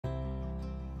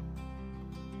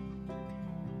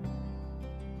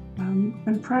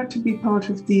I'm proud to be part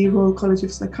of the Royal College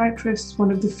of Psychiatrists, one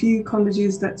of the few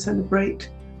colleges that celebrate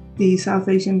the South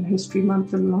Asian History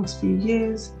Month in the last few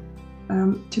years.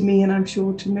 To me, and I'm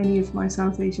sure to many of my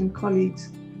South Asian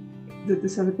colleagues, that the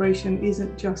celebration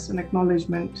isn't just an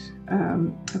acknowledgement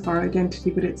of our identity,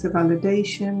 but it's a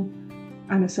validation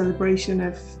and a celebration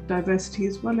of diversity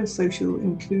as well as social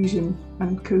inclusion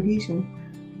and cohesion,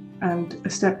 and a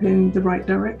step in the right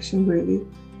direction, really.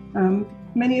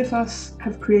 Many of us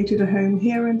have created a home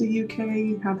here in the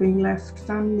UK, having left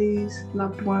families,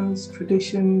 loved ones,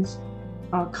 traditions,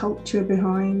 our culture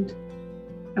behind.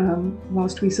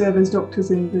 Whilst we serve as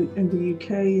doctors in the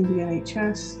UK, in the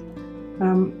NHS,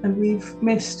 and we've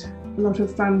missed a lot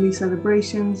of family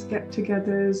celebrations,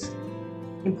 get-togethers,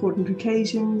 important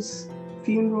occasions,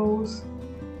 funerals,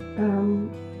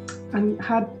 and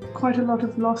had quite a lot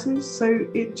of losses. So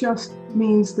it just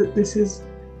means that this is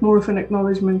more of an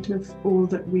acknowledgement of all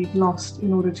that we've lost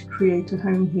in order to create a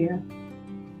home here.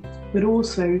 But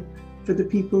also for the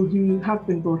people who have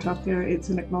been brought up here, it's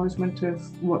an acknowledgement of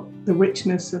what the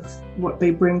richness of what they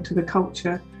bring to the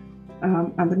culture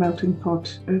and the melting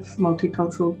pot of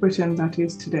multicultural Britain that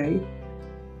is today.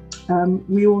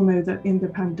 We all know that in the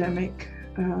pandemic,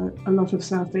 a lot of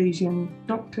South Asian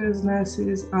doctors,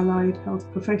 nurses, allied health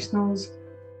professionals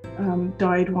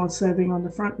died while serving on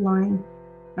the front line.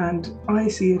 And I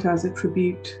see it as a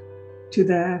tribute to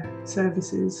their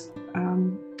services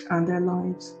and their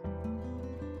lives.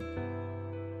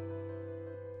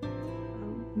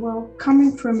 Well,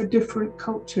 coming from a different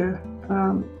culture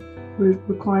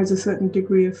requires a certain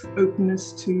degree of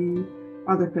openness to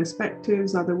other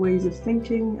perspectives, other ways of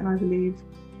thinking, and I believe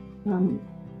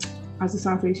as a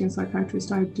South Asian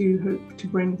psychiatrist, I do hope to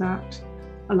bring that,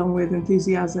 along with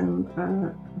enthusiasm,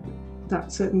 that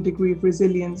certain degree of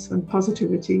resilience and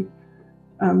positivity.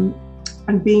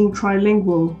 And being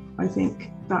trilingual, I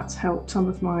think that's helped some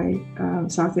of my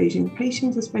South Asian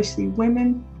patients, especially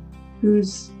women,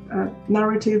 whose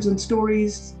narratives and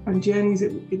stories and journeys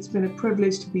it's been a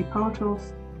privilege to be part of.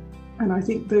 And I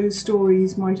think those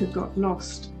stories might have got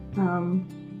lost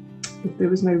if there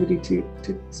was nobody to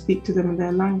speak to them in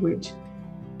their language.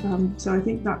 So I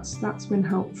think that's been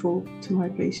helpful to my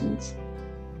patients.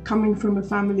 Coming from a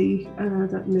family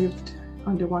that lived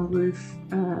under one roof,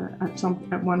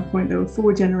 at one point there were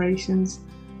 4 generations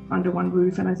under one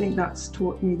roof, and I think that's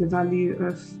taught me the value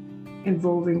of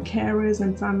involving carers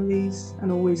and families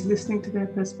and always listening to their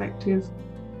perspective,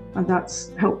 and that's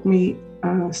helped me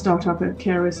start up a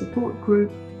carer support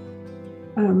group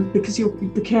because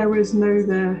the carers know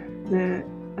their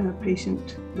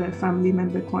patient, their family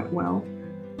member quite well.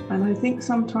 And I think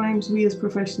sometimes we as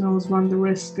professionals run the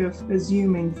risk of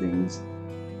assuming things.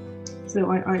 So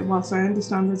whilst I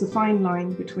understand there's a fine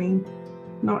line between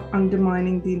not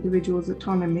undermining the individual's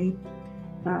autonomy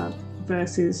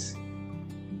versus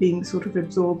being sort of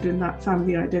absorbed in that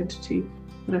family identity,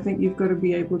 but I think you've got to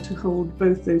be able to hold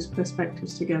both those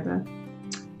perspectives together.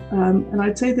 And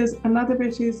I'd say there's another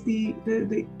bit is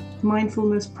the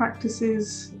mindfulness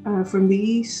practices from the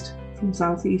East, from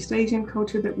Southeast Asian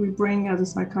culture that we bring as a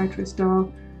psychiatrist are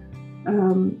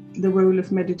the role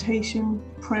of meditation,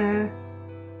 prayer,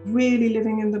 really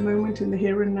living in the moment, in the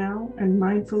here and now, and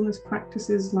mindfulness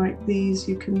practices like these,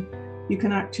 you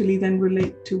can actually then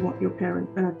relate to what your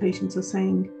patients are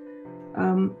saying.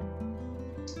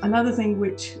 Another thing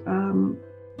which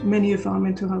many of our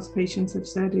mental health patients have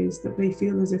said is that they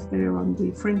feel as if they're on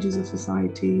the fringes of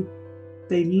society,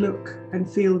 they look and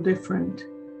feel different.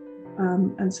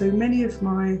 And so many of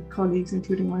my colleagues,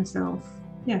 including myself,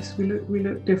 yes, we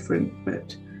look different,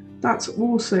 but that's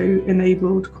also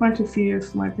enabled quite a few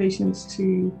of my patients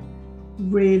to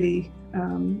really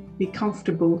be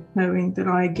comfortable knowing that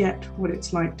I get what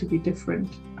it's like to be different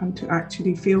and to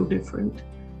actually feel different.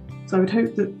 So I would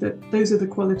hope that those are the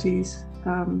qualities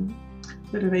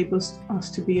that enable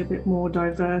us to be a bit more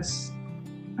diverse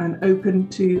and open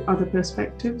to other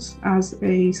perspectives as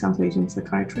a South Asian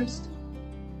psychiatrist.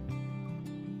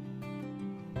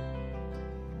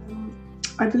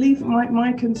 I believe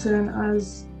my concern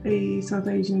as a South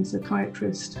Asian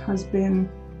psychiatrist has been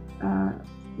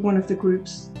one of the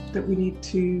groups that we need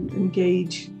to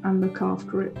engage and look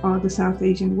after are the South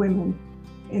Asian women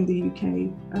in the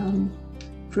UK.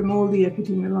 From all the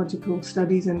epidemiological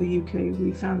studies in the UK,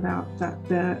 we found out that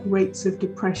the rates of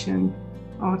depression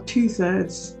are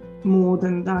 2/3 more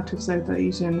than that of South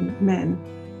Asian men,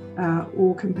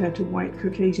 or compared to white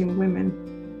Caucasian women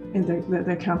in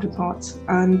their counterparts.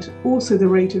 And also the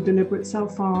rate of deliberate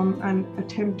self-harm and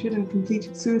attempted and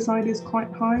completed suicide is quite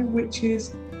high, which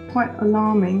is quite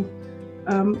alarming.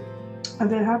 And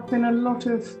there has been a lot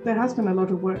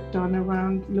of work done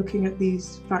around looking at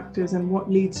these factors and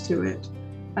what leads to it.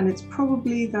 And it's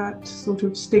probably that sort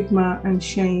of stigma and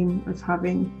shame of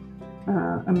having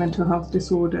a mental health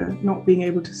disorder, not being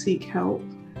able to seek help,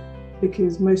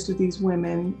 because most of these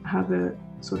women have a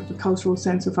sort of a cultural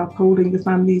sense of upholding the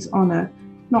family's honor,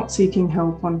 not seeking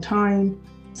help on time,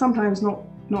 sometimes not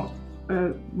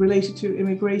related to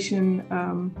immigration.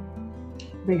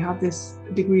 They have this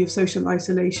degree of social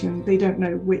isolation. They don't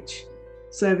know which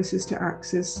services to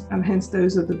access, and hence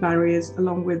those are the barriers,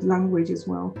 along with language as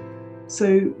well.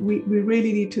 So we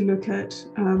really need to look at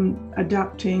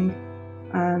adapting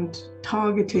and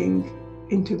targeting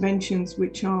interventions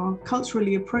which are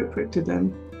culturally appropriate to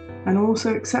them and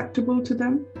also acceptable to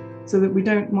them, so that we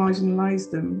don't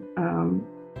marginalize them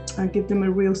and give them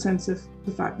a real sense of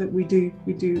the fact that we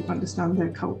do understand their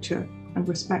culture and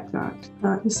respect that.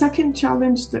 The second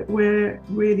challenge that we're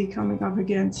really coming up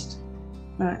against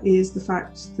is the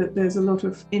fact that there's a lot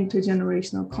of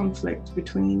intergenerational conflict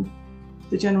between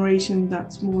the generation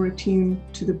that's more attuned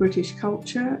to the British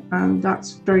culture, and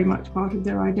that's very much part of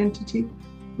their identity,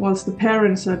 whilst the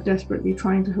parents are desperately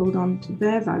trying to hold on to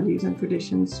their values and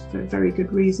traditions for very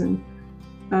good reason.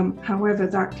 However,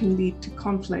 that can lead to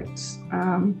conflicts,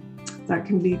 that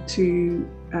can lead to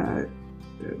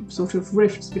sort of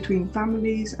rifts between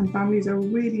families, and families are a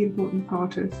really important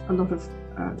part of a lot of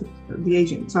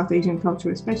the South Asian culture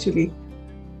especially.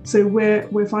 So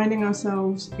we're finding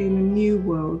ourselves in a new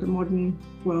world, a modern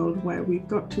world, where we've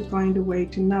got to find a way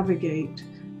to navigate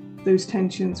those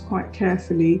tensions quite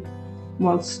carefully,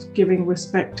 whilst giving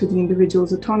respect to the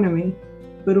individual's autonomy,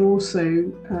 but also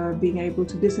being able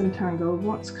to disentangle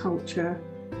what's culture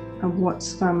and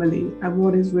what's family and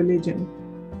what is religion,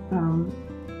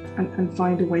 and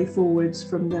find a way forwards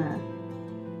from there.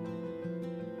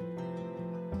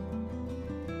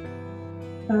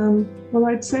 Well,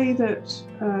 I'd say that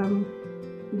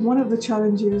one of the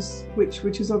challenges which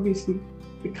has obviously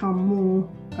become more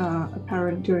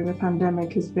apparent during the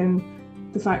pandemic has been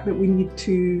the fact that we need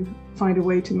to find a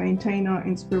way to maintain our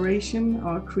inspiration,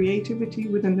 our creativity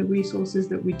within the resources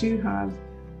that we do have,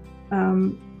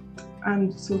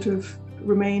 and sort of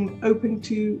remain open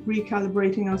to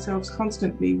recalibrating ourselves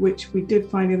constantly, which we did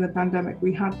find in the pandemic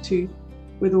we had to,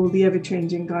 with all the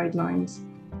ever-changing guidelines.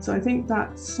 So I think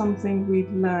that's something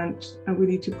we've learned, and we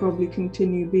need to probably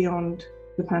continue beyond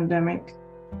the pandemic,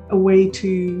 a way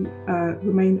to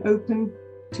remain open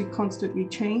to constantly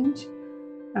change,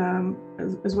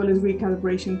 as well as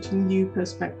recalibration to new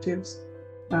perspectives,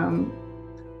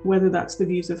 whether that's the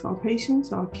views of our patients,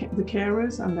 the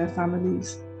carers and their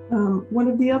families. One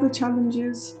of the other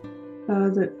challenges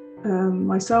that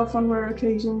myself on rare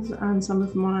occasions and some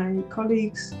of my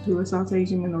colleagues who are South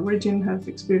Asian in origin have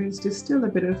experienced is still a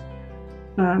bit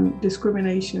of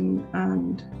discrimination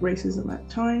and racism at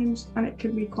times, and it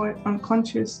can be quite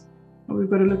unconscious. And we've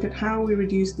got to look at how we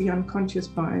reduce the unconscious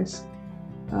bias.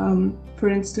 For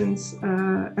instance,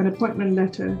 an appointment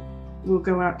letter will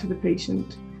go out to the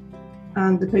patient,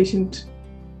 and the patient,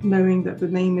 knowing that the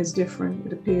name is different,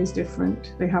 it appears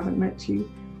different, they haven't met you,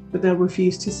 but they'll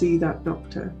refuse to see that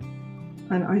doctor.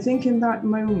 And I think in that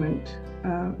moment,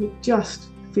 it just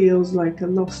feels like a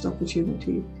lost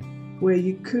opportunity, where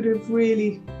you could have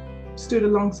really stood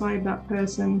alongside that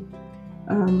person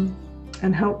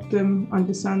and helped them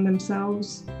understand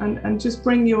themselves, and just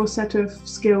bring your set of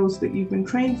skills that you've been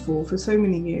trained for so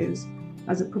many years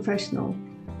as a professional.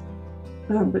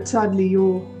 But sadly,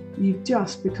 you've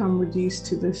just become reduced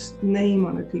to this name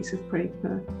on a piece of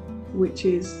paper, which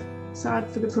is sad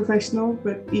for the professional,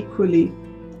 but equally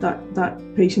that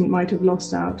patient might have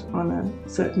lost out on a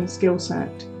certain skill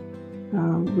set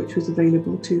which was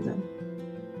available to them.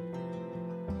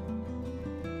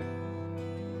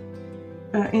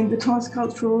 In the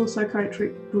transcultural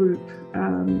psychiatric group,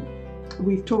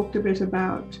 we've talked a bit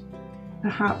about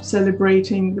perhaps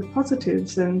celebrating the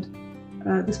positives, and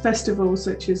the festivals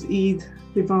such as Eid,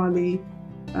 Diwali,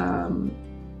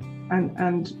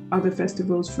 and other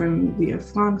festivals from the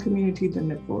Afghan community, the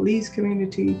Nepalese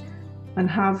community, and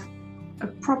have a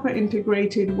proper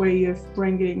integrated way of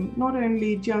bringing not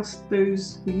only just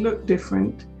those who look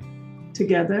different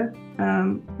together,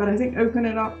 but I think open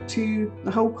it up to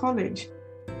the whole college,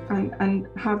 and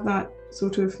have that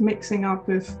sort of mixing up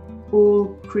of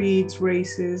all creeds,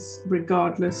 races,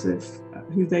 regardless of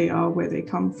who they are, where they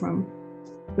come from.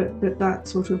 But that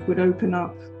sort of would open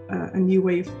up a new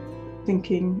way of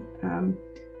thinking.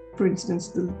 For instance,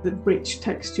 the rich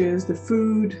textures, the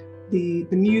food, the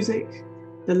music,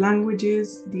 the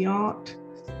languages, the art.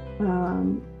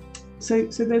 So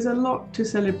there's a lot to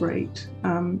celebrate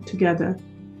together.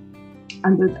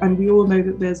 And we all know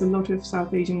that there's a lot of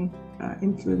South Asian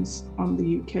influence on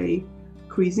the UK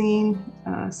cuisine,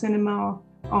 cinema,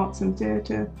 arts and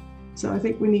theatre. So I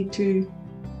think we need to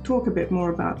talk a bit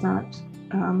more about that.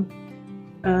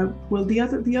 Well, the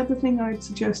other thing I'd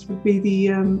suggest would be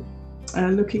the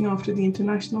looking after the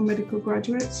international medical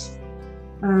graduates.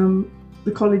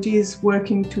 The college is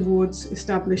working towards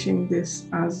establishing this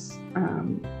as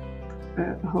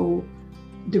a whole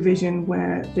division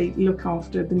where they look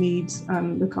after the needs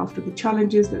and look after the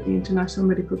challenges that the international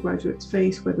medical graduates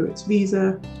face, whether it's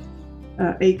visa,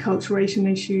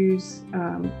 acculturation issues,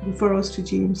 referrals to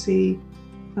GMC,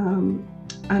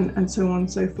 and so on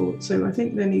and so forth. So I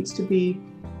think there needs to be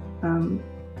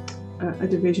a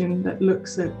division that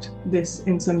looks at this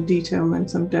in some detail and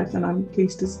some depth, and I'm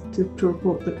pleased to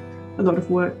report that a lot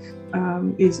of work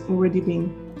is already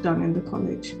being done in the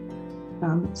college.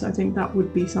 So I think that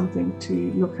would be something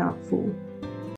to look out for.